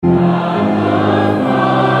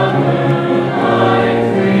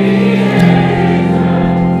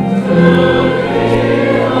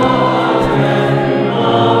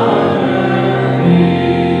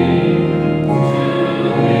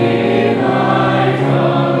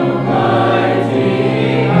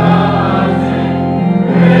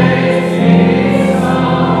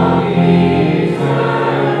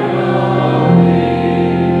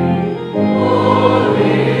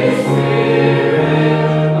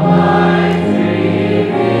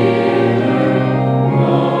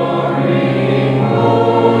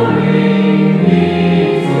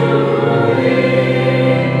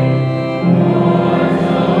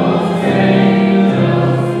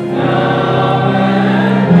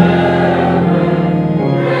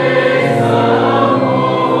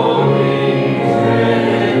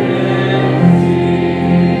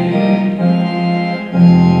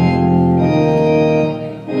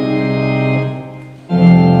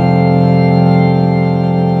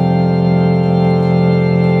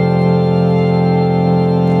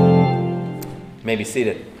may be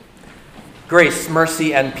seated. Grace,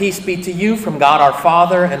 mercy, and peace be to you from God our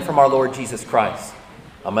Father and from our Lord Jesus Christ.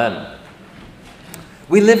 Amen.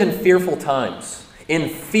 We live in fearful times, in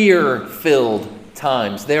fear-filled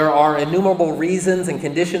times. There are innumerable reasons and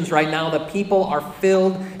conditions right now that people are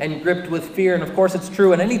filled and gripped with fear. And of course, it's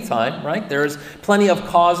true at any time, right? There's plenty of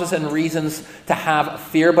causes and reasons to have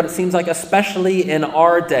fear, but it seems like especially in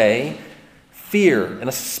our day, fear and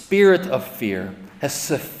a spirit of fear has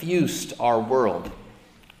suffused our world.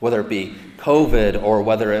 Whether it be COVID or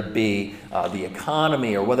whether it be the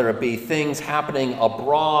economy or whether it be things happening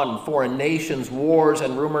abroad in foreign nations, wars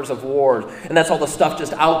and rumors of wars. And that's all the stuff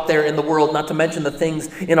just out there in the world, not to mention the things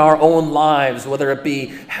in our own lives, whether it be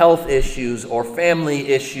health issues or family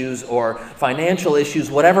issues or financial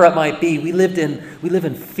issues, whatever it might be. We live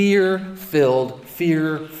in fear-filled,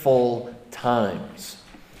 fearful times.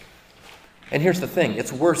 And here's the thing,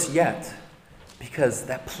 it's worse yet, because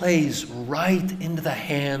that plays right into the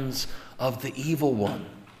hands of the evil one.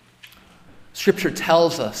 Scripture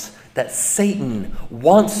tells us that Satan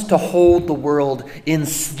wants to hold the world in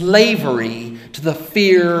slavery to the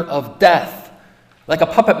fear of death. Like a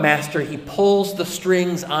puppet master, he pulls the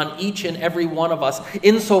strings on each and every one of us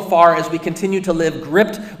insofar as we continue to live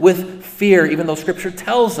gripped with fear, even though Scripture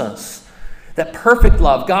tells us that perfect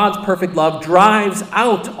love, God's perfect love, drives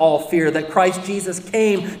out all fear, that Christ Jesus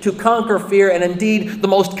came to conquer fear. And indeed, the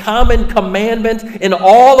most common commandment in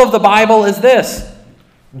all of the Bible is this: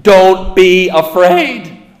 don't be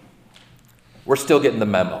afraid. We're still getting the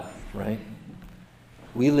memo, right?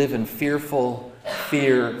 We live in fearful,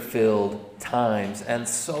 fear-filled times. And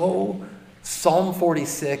so, Psalm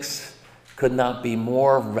 46 could not be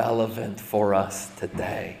more relevant for us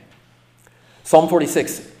today. Psalm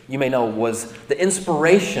 46, you may know, was the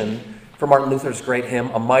inspiration for Martin Luther's great hymn,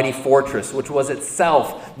 A Mighty Fortress, which was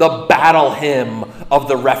itself the battle hymn of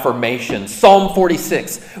the Reformation. Psalm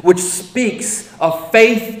 46, which speaks of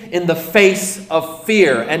faith in the face of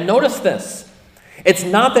fear. And notice this. It's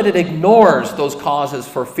not that it ignores those causes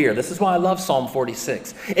for fear. This is why I love Psalm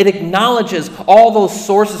 46. It acknowledges all those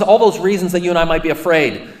sources, all those reasons that you and I might be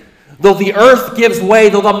afraid. Though the earth gives way,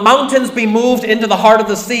 though the mountains be moved into the heart of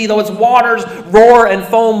the sea, though its waters roar and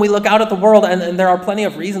foam, we look out at the world and there are plenty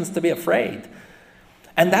of reasons to be afraid.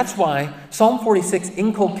 And that's why Psalm 46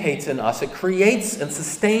 inculcates in us, it creates and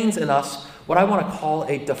sustains in us what I want to call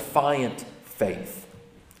a defiant faith.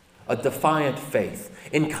 A defiant faith,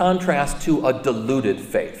 in contrast to a deluded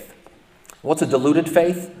faith. What's a deluded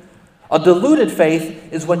faith? A deluded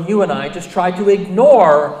faith is when you and I just try to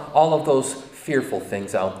ignore all of those fearful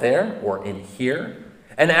things out there or in here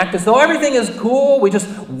and act as though everything is cool. We just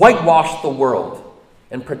whitewash the world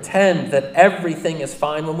and pretend that everything is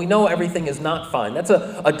fine when we know everything is not fine. That's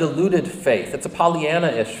a deluded faith. It's a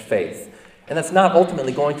Pollyanna-ish faith. And that's not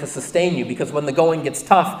ultimately going to sustain you, because when the going gets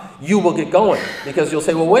tough, you will get going. Because you'll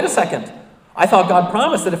say, well, wait a second. I thought God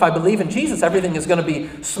promised that if I believe in Jesus, everything is going to be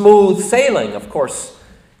smooth sailing. Of course,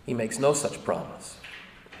 he makes no such promise.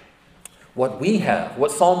 What we have,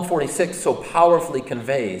 what Psalm 46 so powerfully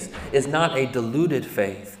conveys, is not a deluded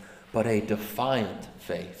faith, but a defiant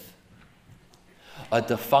faith. A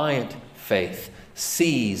defiant faith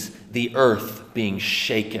sees the earth being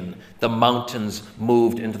shaken, the mountains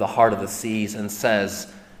moved into the heart of the seas, and says,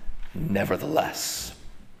 nevertheless,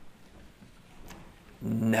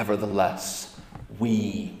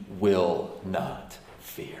 we will not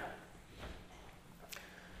fear.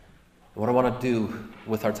 What I want to do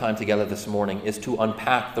with our time together this morning is to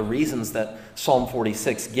unpack the reasons that Psalm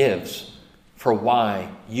 46 gives for why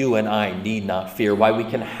you and I need not fear, why we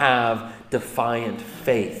can have defiant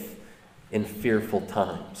faith in fearful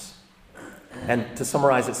times. And to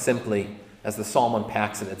summarize it simply, as the psalm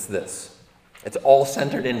unpacks it, it's this. It's all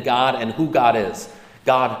centered in God and who God is.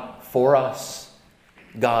 God for us,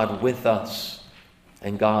 God with us,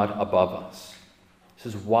 and God above us.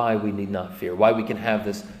 This is why we need not fear, why we can have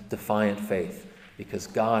this defiant faith, because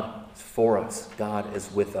God is for us, God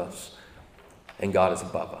is with us, and God is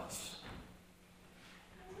above us.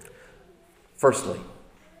 Firstly,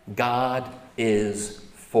 God is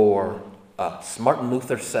for us. Martin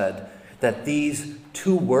Luther said that these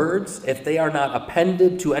two words, if they are not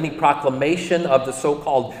appended to any proclamation of the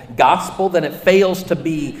so-called gospel, then it fails to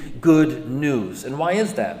be good news. And why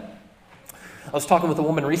is that? I was talking with a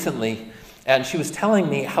woman recently, and she was telling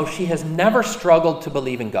me how she has never struggled to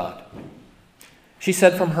believe in God. She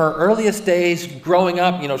said from her earliest days growing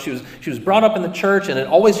up, she was brought up in the church, and it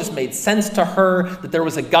always just made sense to her that there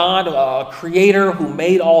was a God, a creator who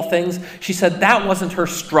made all things. She said that wasn't her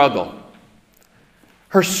struggle.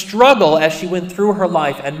 Her struggle as she went through her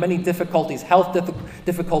life and many difficulties, health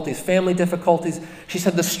difficulties, family difficulties, she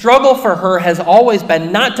said the struggle for her has always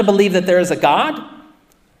been not to believe that there is a God,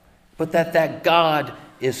 but that God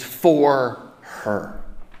is for her,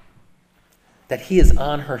 that he is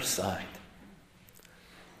on her side.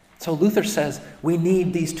 So Luther says we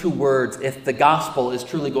need these two words if the gospel is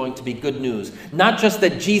truly going to be good news. Not just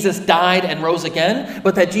that Jesus died and rose again,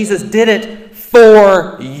 but that Jesus did it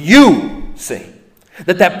for you, see.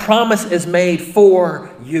 That promise is made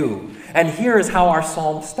for you. And here is how our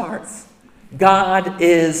psalm starts. God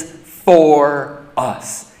is for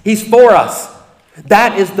us. He's for us.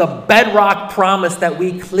 That is the bedrock promise that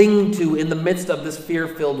we cling to in the midst of this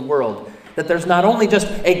fear-filled world. That there's not only just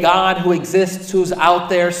a God who exists, who's out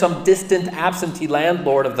there, some distant absentee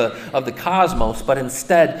landlord of the cosmos, but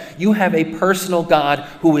instead you have a personal God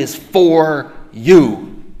who is for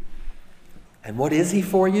you. And what is he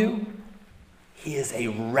for you? He is a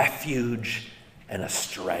refuge and a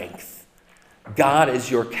strength. God is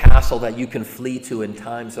your castle that you can flee to in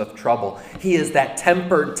times of trouble. He is that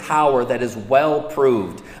tempered tower that is well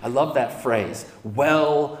proved. I love that phrase,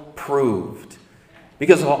 well proved.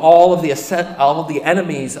 Because all of the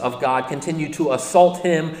enemies of God continue to assault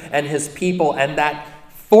him and his people, and that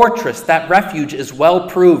fortress, that refuge is well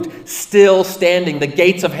proved, still standing. The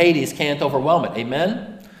gates of Hades can't overwhelm it. Amen?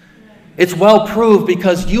 It's well proved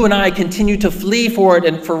because you and I continue to flee for it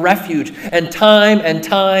and for refuge. And time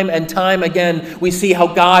again, we see how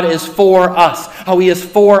God is for us, how he is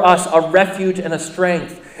for us a refuge and a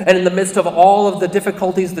strength. And in the midst of all of the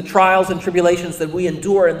difficulties, the trials and tribulations that we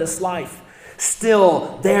endure in this life,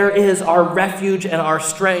 still there is our refuge and our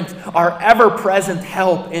strength, our ever-present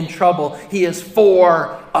help in trouble. He is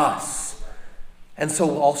for us. And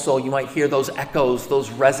so also you might hear those echoes,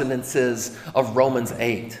 those resonances of Romans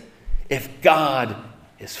 8. If God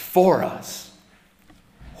is for us,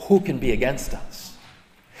 who can be against us?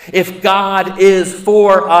 If God is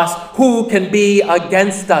for us, who can be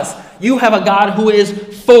against us? You have a God who is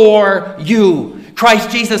for you. Christ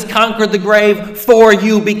Jesus conquered the grave for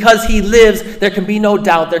you because he lives. There can be no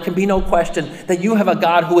doubt, there can be no question that you have a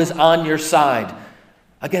God who is on your side.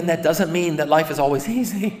 Again, that doesn't mean that life is always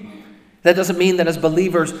easy. That doesn't mean that as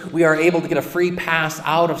believers we are able to get a free pass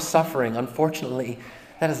out of suffering. Unfortunately,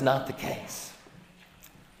 that is not the case.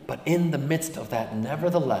 But in the midst of that,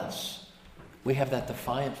 nevertheless, we have that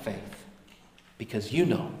defiant faith because you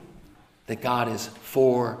know that God is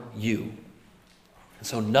for you. And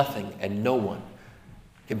so nothing and no one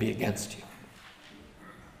can be against you.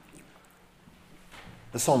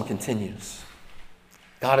 The psalm continues.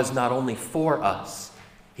 God is not only for us,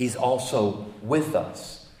 he's also with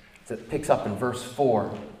us. It picks up in verse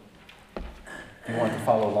 4. If you want to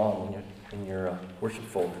follow along in your worship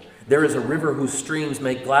folder. There is a river whose streams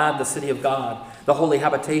make glad the city of God, the holy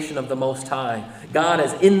habitation of the Most High. God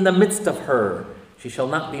is in the midst of her. She shall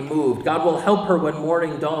not be moved. God will help her when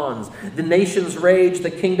morning dawns. The nations rage,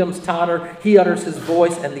 the kingdoms totter. He utters his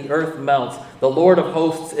voice and the earth melts. The Lord of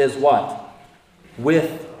hosts is what?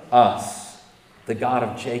 With us. The God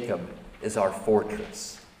of Jacob is our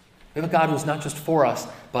fortress. We have a God who's not just for us,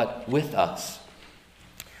 but with us.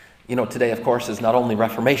 You know, today, of course, is not only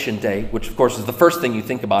Reformation Day, which, of course, is the first thing you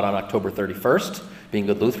think about on October 31st, being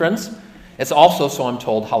good Lutherans. It's also, so I'm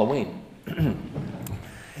told, Halloween.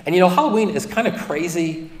 And, you know, Halloween is kind of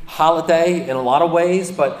crazy holiday in a lot of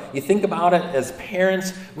ways, but you think about it as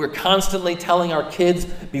parents, we're constantly telling our kids,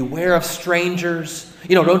 beware of strangers.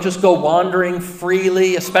 You know, don't just go wandering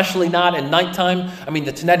freely, especially not at nighttime. I mean,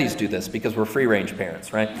 the Tonettis do this because we're free-range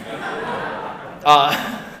parents, right?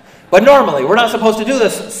 But normally, we're not supposed to do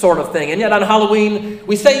this sort of thing. And yet on Halloween,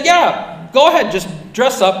 we say, yeah, go ahead, just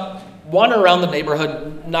dress up, wander around the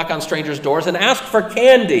neighborhood, knock on strangers' doors, and ask for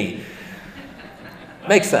candy.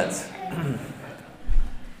 Makes sense.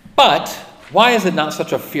 But why is it not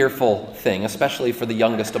such a fearful thing, especially for the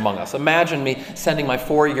youngest among us? Imagine me sending my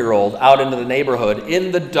 4-year-old out into the neighborhood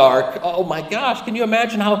in the dark. Oh my gosh, can you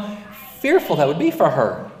imagine how fearful that would be for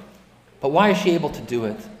her? But why is she able to do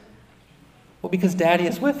it? Well, because Daddy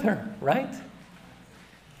is with her, right?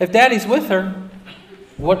 If Daddy's with her,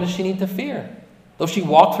 what does she need to fear? Though she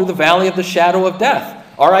walk through the valley of the shadow of death,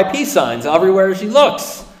 RIP signs everywhere she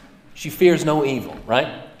looks, she fears no evil,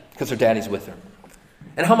 right? Because her Daddy's with her.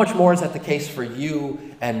 And how much more is that the case for you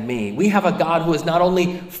and me? We have a God who is not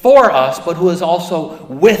only for us, but who is also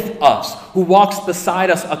with us, who walks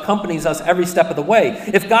beside us, accompanies us every step of the way.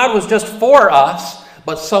 If God was just for us,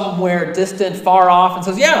 but somewhere distant, far off, and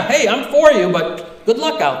says, yeah, hey, I'm for you, but good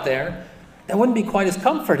luck out there, that wouldn't be quite as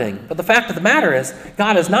comforting. But the fact of the matter is,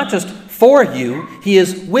 God is not just for you, he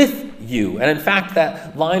is with you. And in fact,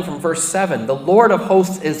 that line from verse 7, the Lord of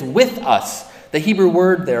hosts is with us. The Hebrew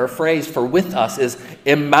word there, phrase for with us, is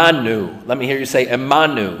Emanu. Let me hear you say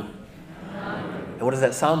Emanu. And what does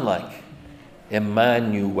that sound like?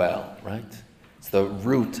 Emmanuel, right? It's the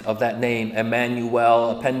root of that name,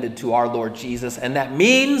 Emmanuel, appended to our Lord Jesus. And that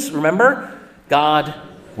means, remember, God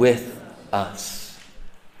with us.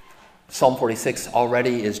 Psalm 46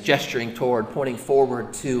 already is gesturing toward, pointing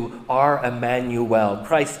forward to our Emmanuel,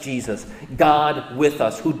 Christ Jesus, God with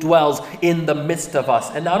us, who dwells in the midst of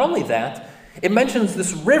us. And not only that, it mentions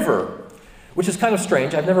this river, which is kind of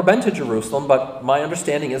strange. I've never been to Jerusalem, but my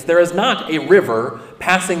understanding is there is not a river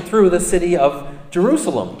passing through the city of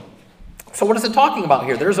Jerusalem. So what is it talking about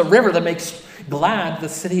here? There's a river that makes glad the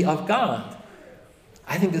city of God.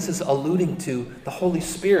 I think this is alluding to the Holy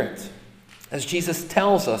Spirit, as Jesus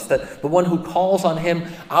tells us that the one who calls on him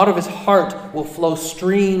out of his heart will flow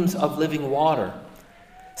streams of living water.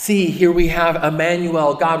 See, here we have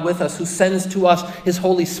Emmanuel, God with us, who sends to us his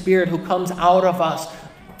Holy Spirit, who comes out of us,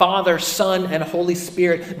 Father, Son, and Holy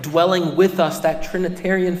Spirit dwelling with us, that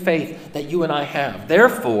Trinitarian faith that you and I have.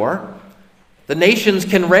 Therefore, the nations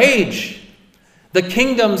can rage. The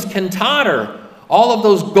kingdoms can totter. All of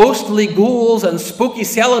those ghostly ghouls and spooky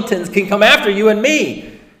skeletons can come after you and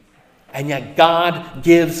me. And yet God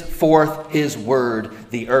gives forth his word.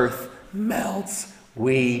 The earth melts.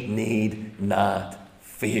 We need not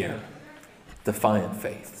fear. Defiant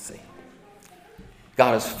faith, see.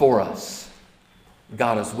 God is for us.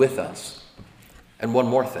 God is with us. And one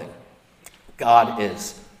more thing. God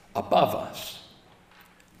is above us.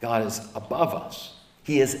 God is above us.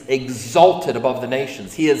 He is exalted above the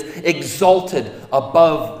nations. He is exalted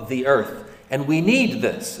above the earth. And we need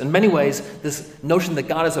this. In many ways, this notion that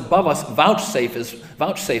God is above us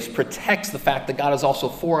vouchsafes, protects the fact that God is also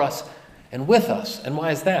for us and with us. And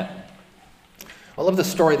why is that? I love the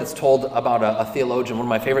story that's told about a theologian, one of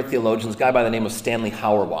my favorite theologians, a guy by the name of Stanley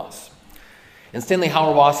Hauerwas. And Stanley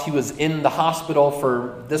Hauerwas, he was in the hospital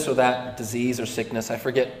for this or that disease or sickness. I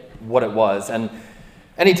forget what it was. And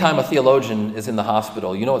anytime a theologian is in the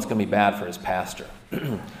hospital, you know it's going to be bad for his pastor.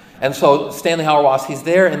 And so Stanley Hauerwas, he's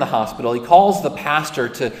there in the hospital. He calls the pastor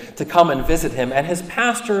to come and visit him. And his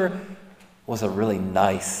pastor was a really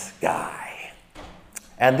nice guy.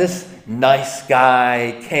 And this nice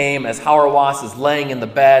guy came as Hauerwas is laying in the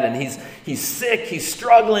bed. And he's sick, he's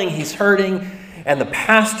struggling, he's hurting. And the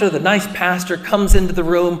pastor, the nice pastor, comes into the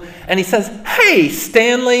room and he says, "Hey,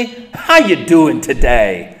 Stanley, how you doing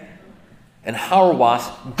today?" And Hauerwas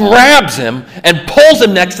grabs him and pulls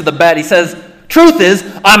him next to the bed. He says, "Truth is,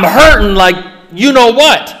 I'm hurting like you know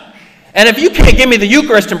what. And if you can't give me the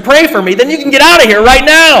Eucharist and pray for me, then you can get out of here right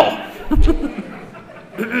now."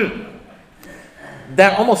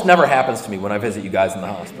 That almost never happens to me when I visit you guys in the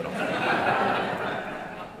hospital.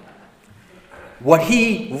 What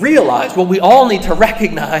he realized, what we all need to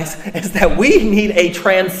recognize, is that we need a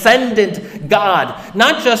transcendent God,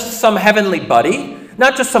 not just some heavenly buddy,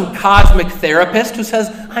 not just some cosmic therapist who says,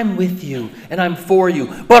 "I'm with you and I'm for you,"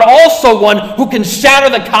 but also one who can shatter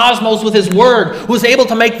the cosmos with his word, who is able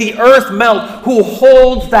to make the earth melt, who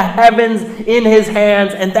holds the heavens in his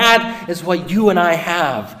hands. And that is what you and I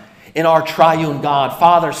have in our triune God,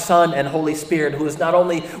 Father, Son, and Holy Spirit, who is not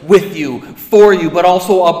only with you, for you, but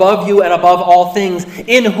also above you and above all things,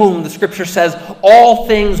 in whom the Scripture says all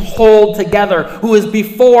things hold together, who is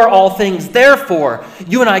before all things. Therefore,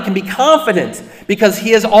 you and I can be confident because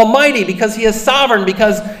he is almighty, because he is sovereign,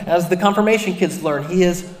 because, as the confirmation kids learn, he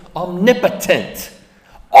is omnipotent,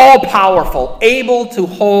 all-powerful, able to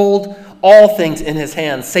hold all things in his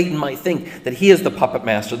hands. Satan might think that he is the puppet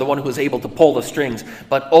master, the one who is able to pull the strings,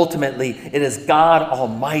 but ultimately it is God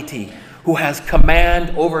Almighty who has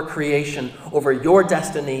command over creation, over your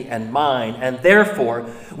destiny and mine, and therefore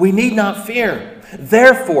we need not fear.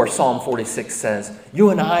 Therefore, Psalm 46 says,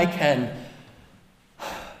 you and I can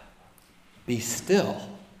be still.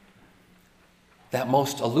 That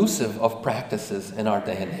most elusive of practices in our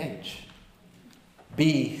day and age.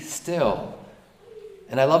 Be still.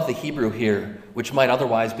 And I love the Hebrew here, which might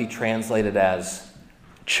otherwise be translated as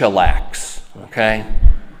chillax, okay?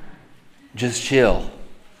 Just chill.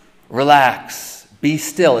 Relax. Be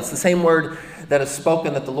still. It's the same word that is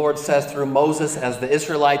spoken that the Lord says through Moses as the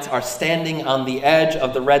Israelites are standing on the edge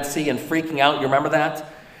of the Red Sea and freaking out. You remember that?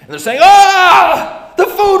 And they're saying, the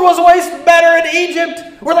food was way better in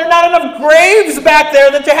Egypt. Were there not enough graves back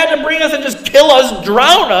there that you had to bring us and just kill us,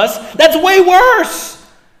 drown us? That's way worse.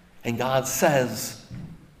 And God says,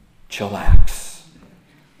 chillax,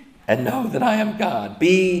 and know that I am God.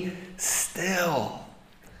 Be still.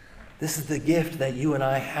 This is the gift that you and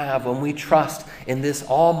I have when we trust in this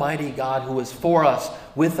almighty God who is for us,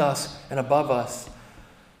 with us, and above us.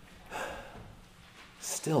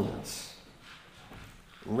 Stillness.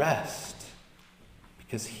 Rest.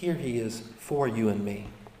 Because here he is for you and me.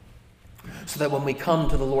 So that when we come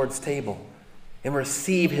to the Lord's table and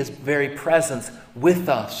receive his very presence with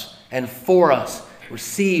us and for us,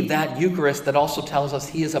 receive that Eucharist that also tells us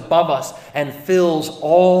he is above us and fills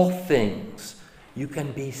all things, you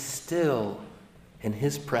can be still in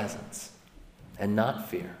his presence and not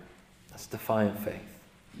fear. That's defiant faith.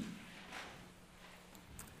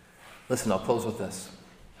 Listen, I'll close with this.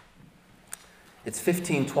 It's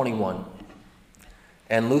 1521,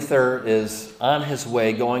 and Luther is on his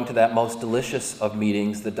way going to that most delicious of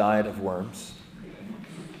meetings, the Diet of Worms.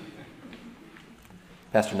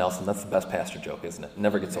 Pastor Nelson, that's the best pastor joke, isn't it?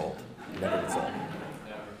 Never gets old. Never gets old.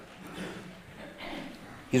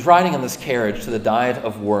 He's riding in this carriage to the Diet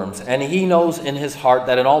of Worms, and he knows in his heart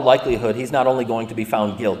that in all likelihood he's not only going to be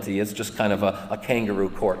found guilty, it's just kind of a kangaroo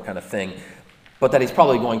court kind of thing, but that he's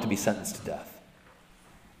probably going to be sentenced to death.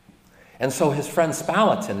 And so his friend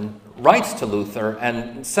Spalatin writes to Luther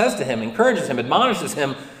and says to him, encourages him, admonishes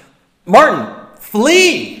him, Martin,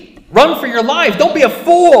 flee! Run for your life! Don't be a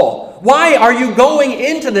fool! Why are you going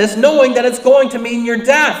into this knowing that it's going to mean your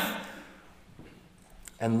death?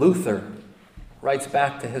 And Luther writes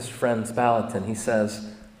back to his friend Spalatin. He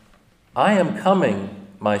says, I am coming,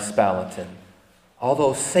 my Spalatin,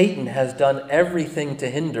 although Satan has done everything to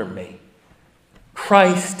hinder me.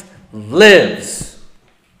 Christ lives.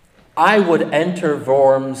 I would enter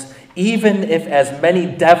Worms even if as many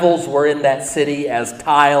devils were in that city as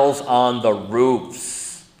tiles on the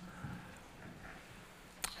roofs.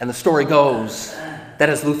 And the story goes that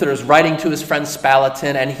as Luther is writing to his friend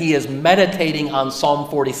Spalatin and he is meditating on Psalm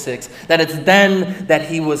 46, that it's then that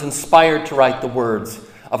he was inspired to write the words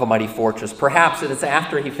of A Mighty Fortress. Perhaps it is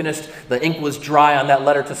after he finished, the ink was dry on that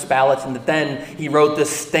letter to Spalatin, that then he wrote this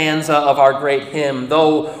stanza of our great hymn.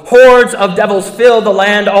 Though hordes of devils fill the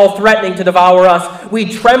land, all threatening to devour us, we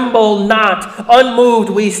tremble not, unmoved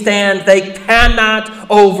we stand. They cannot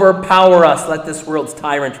overpower us. Let this world's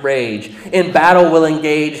tyrant rage. In battle we'll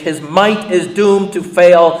engage. His might is doomed to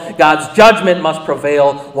fail. God's judgment must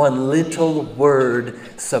prevail. One little word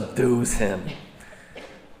subdues him.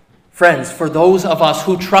 Friends, for those of us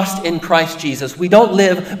who trust in Christ Jesus, we don't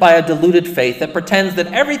live by a deluded faith that pretends that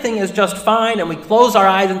everything is just fine and we close our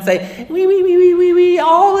eyes and say, wee,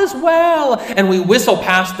 all is well, and we whistle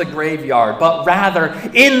past the graveyard. But rather,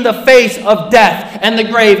 in the face of death and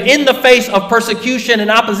the grave, in the face of persecution and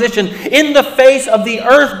opposition, in the face of the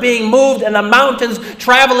earth being moved and the mountains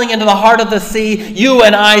traveling into the heart of the sea, you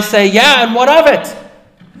and I say, yeah, and what of it?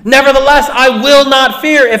 Nevertheless, I will not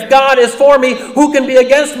fear. If God is for me, who can be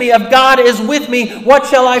against me? If God is with me, what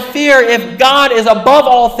shall I fear? If God is above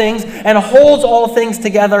all things and holds all things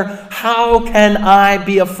together, how can I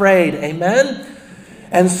be afraid? Amen?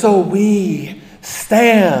 And so we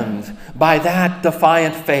stand by that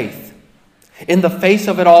defiant faith. In the face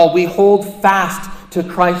of it all, we hold fast to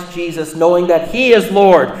Christ Jesus, knowing that he is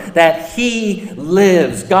Lord, that he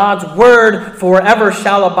lives. God's word forever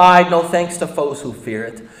shall abide, no thanks to foes who fear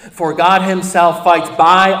it. For God himself fights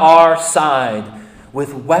by our side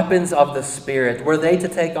with weapons of the Spirit. Were they to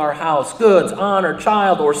take our house, goods, honor,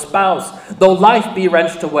 child, or spouse, though life be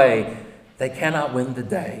wrenched away, they cannot win the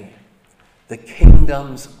day. The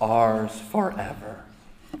kingdom's ours forever.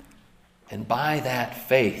 And by that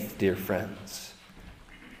faith, dear friends,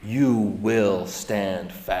 you will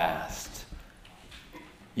stand fast.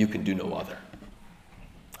 You can do no other.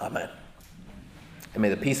 Amen. And may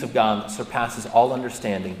the peace of God that surpasses all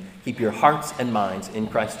understanding keep your hearts and minds in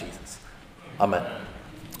Christ Jesus. Amen.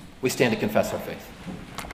 We stand to confess our faith.